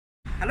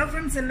Hello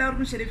friends,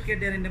 എല്ലാവർക്കും ഷെരീഫ്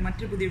കേട്ടിയാറിന്റെ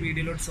മറ്റൊരു പുതിയ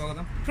വീഡിയോയിലോട്ട്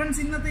സ്വാഗതം. ഫ്രണ്ട്സ്,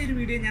 ഇന്നത്തെ ഈ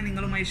വീഡിയോ ഞാൻ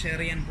നിങ്ങളുമായി ഷെയർ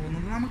ചെയ്യാൻ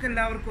പോകുന്നത്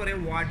നമുക്കെല്ലാവർക്കും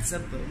അറിയാം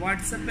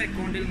വാട്സപ്പ്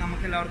അക്കൗണ്ടിൽ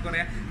നമുക്കെല്ലാവർക്കും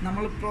അറിയാം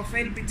നമ്മൾ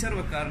പ്രൊഫൈൽ പിക്ചർ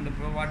വെക്കാറുണ്ട്.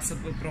 ഇപ്പോൾ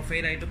വാട്സപ്പ്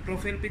പ്രൊഫൈലായിട്ട്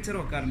പ്രൊഫൈൽ പിക്ചർ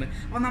വെക്കാറുണ്ട്.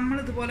 അപ്പോൾ നമ്മൾ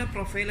ഇതുപോലെ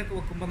പ്രൊഫൈലൊക്കെ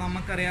വെക്കുമ്പോൾ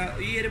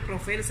നമുക്കറിയാം ഈ ഒരു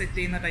പ്രൊഫൈൽ സെറ്റ്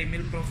ചെയ്യുന്ന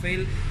ടൈമിൽ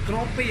പ്രൊഫൈൽ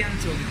ക്രോപ്പ് ചെയ്യാൻ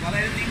ചോദിക്കും.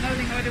 അതായത്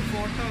നിങ്ങളൊരു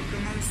ഫോട്ടോ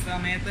വെക്കുന്ന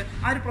സമയത്ത്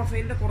ആ ഒരു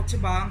പ്രൊഫൈലിൻ്റെ കുറച്ച്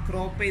ഭാഗം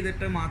ക്രോപ്പ്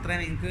ചെയ്തിട്ട് മാത്രമേ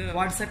നിങ്ങൾക്ക്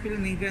വാട്സപ്പിൽ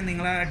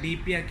നിങ്ങളെ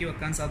DP ആക്കി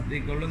വെക്കാൻ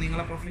സാധിക്കുള്ളൂ,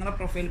 നിങ്ങളെ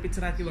പ്രൊഫൈൽ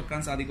പിക്ചർ ആക്കി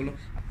വെക്കാൻ സാധിക്കുള്ളൂ.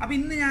 അപ്പോൾ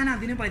ഇന്ന് ഞാൻ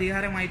അതിന്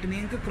പരിഹാരമായിട്ട്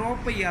നിങ്ങൾക്ക്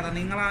ക്രോപ്പ് ചെയ്യാതെ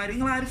നിങ്ങൾ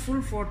ആ ഒരു ഫുൾ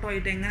ഫോട്ടോ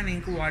ആയിട്ട് എങ്ങനെ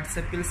നിങ്ങൾക്ക്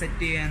വാട്സപ്പിൽ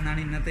സെറ്റ് ചെയ്യുക എന്നാണ്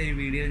ഇന്നത്തെ ഈ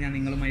വീഡിയോ ഞാൻ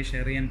നിങ്ങളുമായി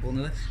ഷെയർ ചെയ്യാൻ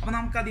പോകുന്നത്. അപ്പോൾ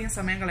നമുക്ക് അധികം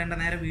സമയം കളയേണ്ട,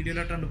 നേരെ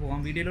വീഡിയോയിലോട്ട് പോകാം.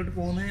 വീഡിയോയിലോട്ട്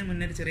പോകുന്നതിന്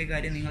മുന്നേ ഒരു ചെറിയ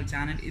കാര്യം, നിങ്ങൾ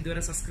ചാനൽ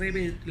ഇതുവരെ സബ്സ്ക്രൈബ്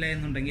ചെയ്തിട്ടില്ല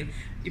എന്നുണ്ടെങ്കിൽ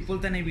ഇപ്പോൾ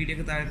തന്നെ ഈ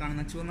വീഡിയോക്ക് താഴെ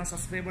കാണുന്ന ചുവന്ന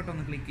സബ്സ്ക്രൈബ് ബട്ടൺ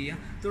ഒന്ന് ക്ലിക്ക്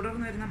ചെയ്യുക.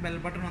 തുടർന്ന് വരുന്ന ബെൽ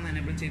ബട്ടൺ ഒന്ന്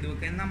എനേബിൾ ചെയ്ത്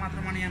വെക്കുക. എന്നാൽ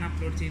മാത്രമാണ് ഞാൻ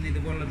അപ്ലോഡ് ചെയ്യുന്ന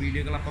ഇതുപോലുള്ള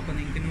വീഡിയോകൾ അപ്പോൾ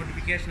നിങ്ങൾക്ക്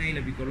നോട്ടിഫിക്കേഷനായി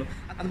ലഭിക്കുള്ളൂ.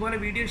 അതുപോലെ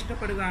വീഡിയോ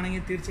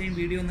ഇഷ്ടപ്പെടുകയാണെങ്കിൽ തീർച്ചയായും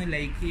വീഡിയോ ഒന്ന്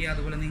ലൈക്ക് ചെയ്യുക.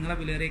 അതുപോലെ നിങ്ങളെ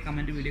വിലയേറിയ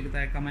കമൻറ്റ് വീഡിയോക്ക്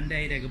താഴെ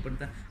കമൻറ്റായി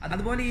രേഖപ്പെടുത്തുക.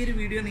 അതുപോലെ ഈ ഒരു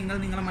വീഡിയോ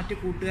നിങ്ങളെ മറ്റു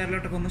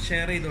കൂട്ടുകാരിലോട്ടൊക്കെ ഒന്ന്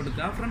ഷെയർ ചെയ്ത്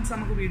കൊടുക്കുക. ഫ്രണ്ട്സ്,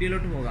 നമുക്ക്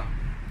വീഡിയോയിലോട്ട് പോകാം.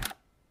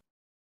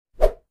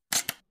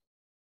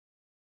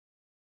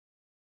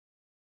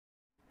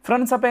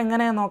 ഫ്രണ്ട്സ്, അപ്പോൾ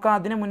എങ്ങനെയാണെന്ന് നോക്കാം.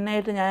 അതിന്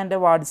മുന്നായിട്ട് ഞാൻ എൻ്റെ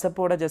വാട്സപ്പ്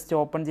ഇവിടെ ജസ്റ്റ്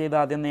ഓപ്പൺ ചെയ്ത്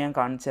ആദ്യം ഞാൻ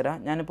കാണിച്ചു തരാം.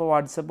 ഞാനിപ്പോൾ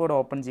വാട്സപ്പ് ഇവിടെ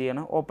ഓപ്പൺ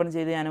ചെയ്യണം. ഓപ്പൺ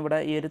ചെയ്ത് ഞാനിവിടെ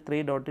ഈ ഒരു 3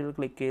 ഡോട്ടിൽ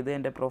ക്ലിക്ക് ചെയ്ത്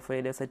എൻ്റെ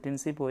പ്രൊഫൈൽ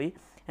സെറ്റിങ്സിൽ പോയി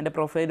എൻ്റെ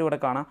പ്രൊഫൈൽ ഇവിടെ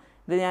കാണാം.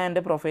 ഇത് ഞാൻ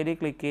എൻ്റെ പ്രൊഫൈലിൽ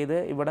ക്ലിക്ക് ചെയ്ത്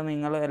ഇവിടെ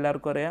നിങ്ങൾ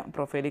എല്ലാവർക്കും അറിയാം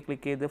പ്രൊഫൈലിൽ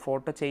ക്ലിക്ക് ചെയ്ത്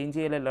ഫോട്ടോ ചേഞ്ച്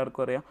ചെയ്യൽ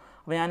എല്ലാവർക്കും അറിയാം.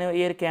 അപ്പോൾ ഞാൻ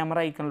ഈ ഒരു ക്യാമറ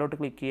ഐക്കണിലോട്ട്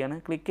ക്ലിക്ക് ചെയ്യാണ്.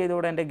 ക്ലിക്ക്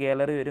ചെയ്തവിടെ എൻ്റെ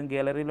ഗാലറി വരും.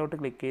 ഗാലറിയിലോട്ട്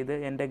ക്ലിക്ക് ചെയ്ത്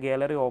എൻ്റെ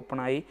ഗാലറി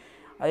ഓപ്പണായി.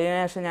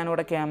 അതിനുശേഷം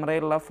ഞാനിവിടെ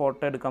ക്യാമറയിലുള്ള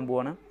ഫോട്ടോ എടുക്കാൻ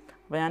പോവാണ്.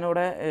 അപ്പോൾ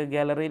ഞാനിവിടെ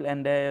ഗാലറിയിൽ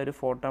എൻ്റെ ഒരു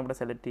ഫോട്ടോ ഇവിടെ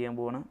സെലക്ട് ചെയ്യാൻ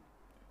പോവാണ്.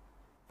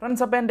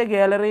 ഫ്രണ്ട്സ്, അപ്പോൾ എൻ്റെ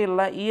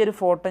ഗാലറിയിലുള്ള ഈ ഒരു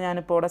ഫോട്ടോ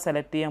ഞാനിപ്പോൾ ഇവിടെ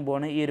സെലക്ട് ചെയ്യാൻ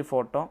പോവാണ്. ഈ ഒരു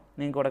ഫോട്ടോ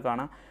നിങ്ങൾക്ക് ഇവിടെ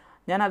കാണാം.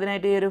 ഞാൻ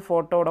അതിനായിട്ട് ഈ ഒരു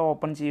ഫോട്ടോ ഇവിടെ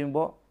ഓപ്പൺ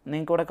ചെയ്യുമ്പോൾ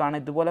നിങ്ങൾക്ക് ഇവിടെ കാണാം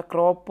ഇതുപോലെ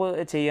ക്രോപ്പ്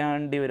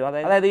ചെയ്യേണ്ടി വരും.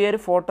 അതായത് ഈ ഒരു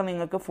ഫോട്ടോ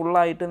നിങ്ങൾക്ക്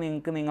ഫുള്ളായിട്ട്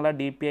നിങ്ങളെ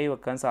DP ആയി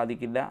വെക്കാൻ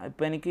സാധിക്കില്ല.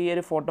 ഇപ്പോൾ എനിക്ക് ഈ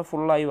ഒരു ഫോട്ടോ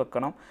ഫുള്ളായി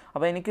വെക്കണം.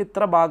 അപ്പോൾ എനിക്ക്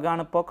ഇത്ര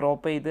ഭാഗമാണ് ഇപ്പോൾ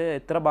ക്രോപ്പ് ചെയ്ത്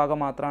ഇത്ര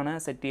ഭാഗം മാത്രമാണ്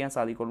സെറ്റ് ചെയ്യാൻ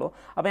സാധിക്കുള്ളൂ.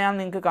 അപ്പോൾ ഞാൻ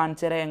നിങ്ങൾക്ക്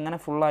കാണിച്ചു തരാം എങ്ങനെ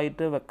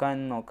ഫുള്ളായിട്ട്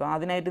വെക്കാൻ നോക്കാം.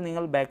 അതിനായിട്ട്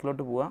നിങ്ങൾ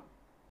ബാക്കിലോട്ട് പോവുക.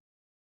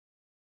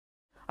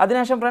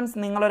 അതിനുശേഷം ഫ്രണ്ട്സ്,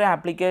 നിങ്ങളൊരു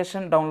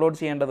ആപ്ലിക്കേഷൻ ഡൗൺലോഡ്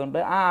ചെയ്യേണ്ടതുണ്ട്.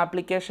 ആ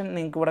ആപ്ലിക്കേഷൻ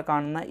നിങ്ങൾക്ക് ഇവിടെ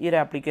കാണുന്ന ഈ ഒരു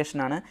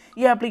ആപ്ലിക്കേഷനാണ്.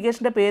 ഈ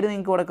ആപ്ലിക്കേഷൻ്റെ പേര്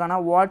നിങ്ങൾക്ക് ഇവിടെ കാണാം,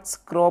 വാട്സ്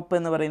ക്രോപ്പ്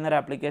എന്ന് പറയുന്ന ഒരു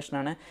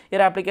ആപ്ലിക്കേഷനാണ്. ഈ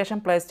ഒരു ആപ്ലിക്കേഷൻ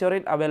പ്ലേ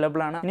സ്റ്റോറിൽ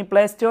അവൈലബിൾ ആണ്. ഇനി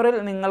പ്ലേ സ്റ്റോറിൽ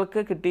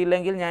നിങ്ങൾക്ക്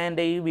കിട്ടിയില്ലെങ്കിൽ ഞാൻ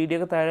എൻ്റെ ഈ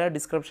വീഡിയോക്ക് താഴെ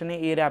ഡിസ്ക്രിപ്ഷനിൽ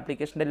ഈ ഒരു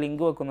ആപ്ലിക്കേഷൻ്റെ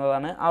ലിങ്ക്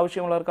വെക്കുന്നതാണ്.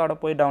 ആവശ്യമുള്ളവർക്ക് അവിടെ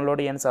പോയി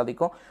ഡൗൺലോഡ് ചെയ്യാൻ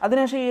സാധിക്കും.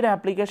 അതിനുശേഷം ഈ ഒരു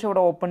ആപ്ലിക്കേഷൻ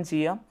ഇവിടെ ഓപ്പൺ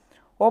ചെയ്യാം.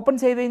 ഓപ്പൺ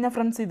ചെയ്ത് കഴിഞ്ഞാൽ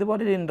ഫ്രണ്ട്സ്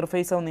ഇതുപോലൊരു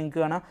ഇൻ്റർഫേസ് ആവും നിങ്ങൾക്ക്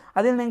കാണാം.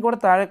 അതിൽ നിങ്ങൾക്ക് ഇവിടെ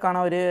താഴെ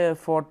കാണാം ഒരു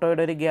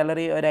ഫോട്ടോയുടെ ഒരു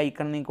ഗാലറി ഒരു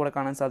ഐക്കൺ നിങ്ങൾക്ക് ഇവിടെ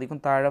കാണാൻ സാധിക്കും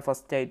താഴെ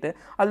ഫസ്റ്റ് ആയിട്ട്.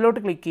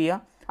 അതിലോട്ട് ക്ലിക്ക് ചെയ്യുക.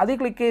 അതിൽ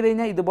ക്ലിക്ക് ചെയ്ത്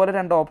കഴിഞ്ഞാൽ ഇതുപോലെ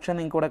 2 ഓപ്ഷൻ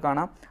നിങ്ങൾക്ക് ഇവിടെ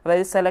കാണാം.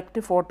 അതായത്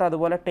സെലക്ട് ഫോട്ടോ,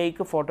 അതുപോലെ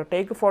ടേക്ക്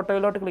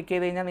ഫോട്ടോയിലോട്ട് ക്ലിക്ക്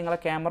ചെയ്ത് കഴിഞ്ഞാൽ നിങ്ങളെ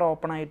ക്യാമറ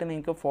ഓപ്പൺ ആയിട്ട്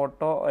നിങ്ങൾക്ക്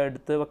ഫോട്ടോ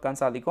എടുത്ത് വെക്കാൻ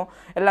സാധിക്കും.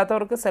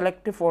 അല്ലാത്തവർക്ക്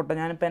സെലക്ട് ഫോട്ടോ,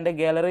 ഞാനിപ്പോൾ എൻ്റെ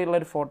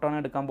ഗാലറിയിലുള്ളൊരു ഫോട്ടോ ആണ്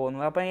എടുക്കാൻ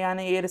പോകുന്നത്. അപ്പോൾ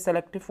ഞാൻ ഈ ഒരു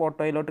സെലക്ട്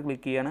ഫോട്ടോയിലോട്ട്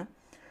ക്ലിക്ക് ചെയ്യാണ്.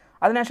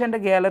 അതിനുശേഷം എൻ്റെ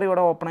ഗാലറി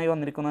ഇവിടെ ഓപ്പണായി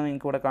വന്നിരിക്കുന്നത്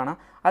നിങ്ങൾക്ക് ഇവിടെ കാണാം.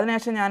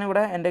 അതിനുശേഷം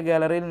ഞാനിവിടെ എൻ്റെ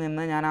ഗാലറിയിൽ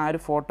നിന്ന് ഞാൻ ആ ഒരു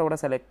ഫോട്ടോ ഇവിടെ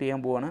സെലക്ട് ചെയ്യാൻ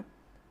പോവാണ്.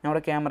 ഞാൻ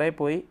ഇവിടെ ക്യാമറയിൽ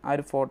പോയി ആ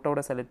ഒരു ഫോട്ടോ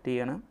ഇവിടെ സെലക്ട്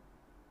ചെയ്യാണ്.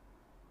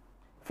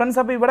 ഫ്രണ്ട്സ്,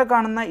 അപ്പോൾ ഇവിടെ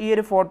കാണുന്ന ഈ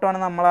ഒരു ഫോട്ടോ ആണ്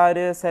നമ്മൾ ആ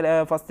ഒരു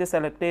ഫസ്റ്റ്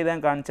സെലക്ട് ചെയ്ത്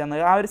ഞാൻ കാണിച്ചു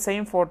തന്നത്. ആ ഒരു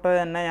സെയിം ഫോട്ടോ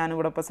തന്നെ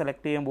ഞാനിവിടെ ഇപ്പോൾ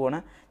സെലക്ട് ചെയ്യാൻ പോവാണ്.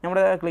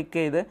 ഞാനിവിടെ ക്ലിക്ക്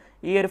ചെയ്ത്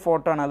ഈ ഒരു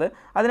ഫോട്ടോ ആണത്.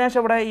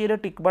 അതിനുശേഷം ഇവിടെ ഈ ഒരു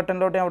ടിക്ക്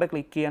ബട്ടണിലോട്ട് ഞാൻ ഇവിടെ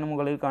ക്ലിക്ക് ചെയ്യാണ്.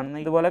 മുകളിൽ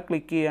കാണുന്നത് ഇതുപോലെ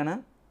ക്ലിക്ക് ചെയ്യാണ്.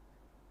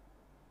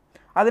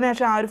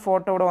 അതിനുശേഷം ആ ഒരു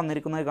ഫോട്ടോ ഇവിടെ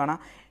വന്നിരിക്കുന്നത് കാണാം.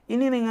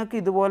 ഇനി നിങ്ങൾക്ക്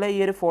ഇതുപോലെ ഈ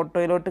ഒരു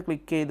ഫോട്ടോയിലോട്ട്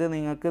ക്ലിക്ക് ചെയ്ത്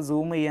നിങ്ങൾക്ക്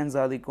സൂം ചെയ്യാൻ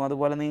സാധിക്കും.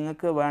 അതുപോലെ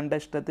നിങ്ങൾക്ക് വേണ്ട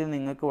ഇഷ്ടത്തിൽ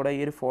നിങ്ങൾക്ക് ഇവിടെ ഈ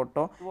ഒരു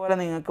ഫോട്ടോ ഇതുപോലെ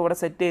നിങ്ങൾക്ക് ഇവിടെ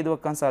സെറ്റ് ചെയ്ത്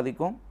വെക്കാൻ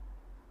സാധിക്കും.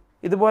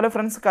 ഇതുപോലെ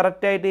ഫ്രണ്ട്സ്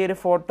കറക്റ്റായിട്ട് ഈ ഒരു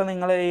ഫോട്ടോ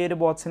നിങ്ങൾ ഈ ഒരു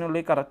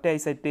ബോക്സിനുള്ളിൽ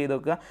കറക്റ്റായി സെറ്റ് ചെയ്ത്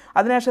വെക്കുക.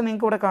 അതിനുശേഷം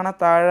നിങ്ങൾക്ക് ഇവിടെ കാണാം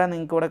താഴെ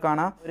നിങ്ങൾക്ക് ഇവിടെ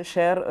കാണാം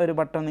ഒരു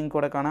ബട്ടൺ നിങ്ങൾക്ക്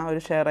ഇവിടെ കാണാം,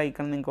 ഒരു ഷെയർ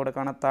ഐക്കൺ നിങ്ങൾക്ക് ഇവിടെ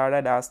കാണാം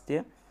താഴെ ലാസ്റ്റ്.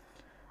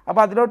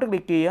 അപ്പോൾ അതിലോട്ട്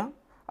ക്ലിക്ക്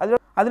ചെയ്യുക.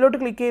 അതിലോട്ട്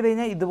ക്ലിക്ക് ചെയ്ത്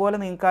കഴിഞ്ഞാൽ ഇതുപോലെ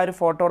നിങ്ങൾക്ക് ആ ഒരു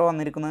ഫോട്ടോ ഇവിടെ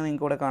വന്നിരിക്കുന്നത്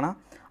നിങ്ങൾക്ക് ഇവിടെ കാണാം.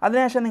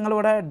 അതിനുശേഷം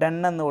നിങ്ങളിവിടെ ഡൺ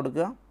എന്ന്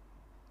കൊടുക്കുക.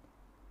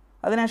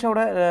 അതിനുശേഷം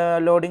ഇവിടെ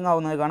ലോഡിങ്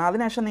ആവുന്നത് കാണാം.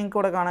 അതിനുശേഷം നിങ്ങൾക്ക്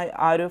ഇവിടെ കാണാം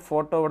ആ ഒരു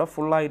ഫോട്ടോ ഇവിടെ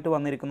ഫുള്ളായിട്ട്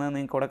വന്നിരിക്കുന്നത്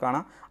നിങ്ങൾക്ക് ഇവിടെ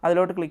കാണാം.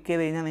 അതിലോട്ട് ക്ലിക്ക്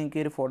ചെയ്ത് കഴിഞ്ഞാൽ നിങ്ങൾക്ക്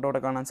ഈ ഒരു ഫോട്ടോ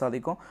ഇവിടെ കാണാൻ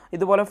സാധിക്കും.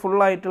 ഇതുപോലെ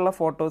ഫുള്ളായിട്ടുള്ള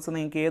ഫോട്ടോസ്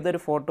നിങ്ങൾക്ക്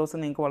ഏതൊരു ഫോട്ടോസ്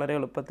നിങ്ങൾക്ക് വളരെ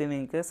എളുപ്പത്തിൽ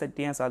നിങ്ങൾക്ക് സെറ്റ്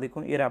ചെയ്യാൻ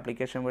സാധിക്കും ഈ ഒരു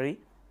ആപ്ലിക്കേഷൻ വഴി.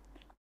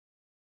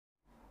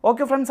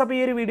 ഓക്കെ ഫ്രണ്ട്സ്, അപ്പോൾ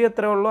ഈ ഒരു വീഡിയോ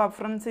ഇത്രയേ ഉള്ളൂ.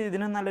 ഫ്രണ്ട്സ്,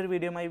 ഇതിനും നല്ലൊരു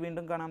വീഡിയോയുമായി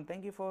വീണ്ടും കാണാം.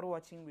 Thank you for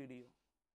watching video.